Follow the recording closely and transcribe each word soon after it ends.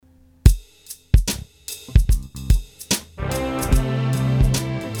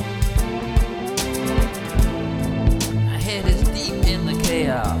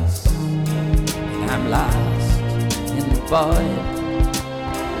void.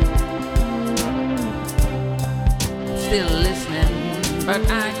 Still listening, but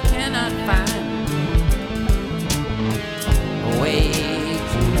I cannot find a way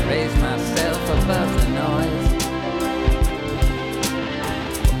to raise myself above the noise.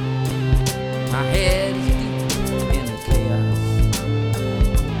 My head is deep in the chaos,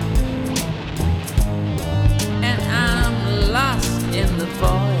 and I'm lost in the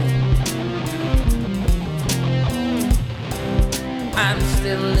void. I'm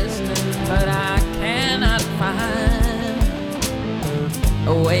still listening, but I cannot find a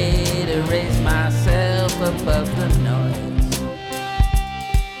way to raise myself above the noise.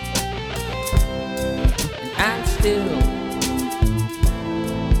 And I'm still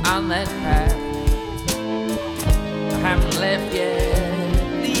on that path. I haven't left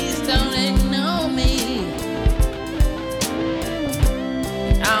yet. Please don't ignore me.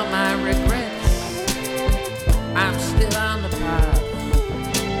 And all my regrets, I'm still on the path.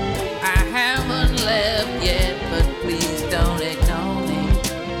 I haven't left yet, but please don't ignore me.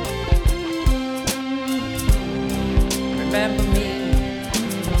 Remember me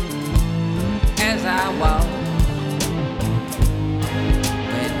as I walk,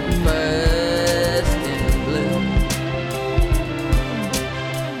 when first in bloom,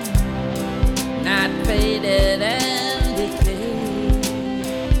 not faded and decayed.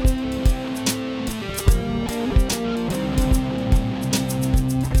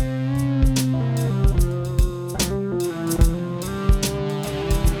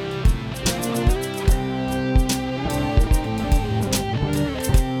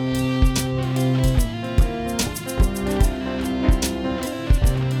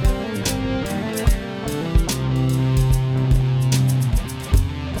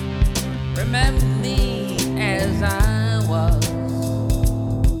 Remember me as I was,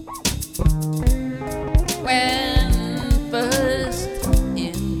 when first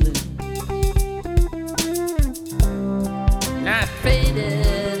in bloom, not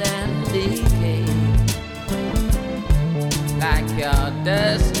faded and decayed, like your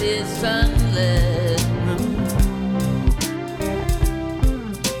dusty sunlit room.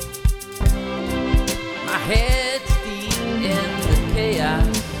 My head's deep in the chaos,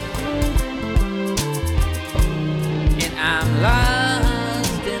 I'm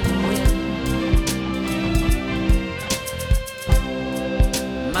lost in the wind.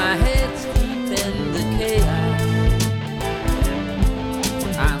 My head's deep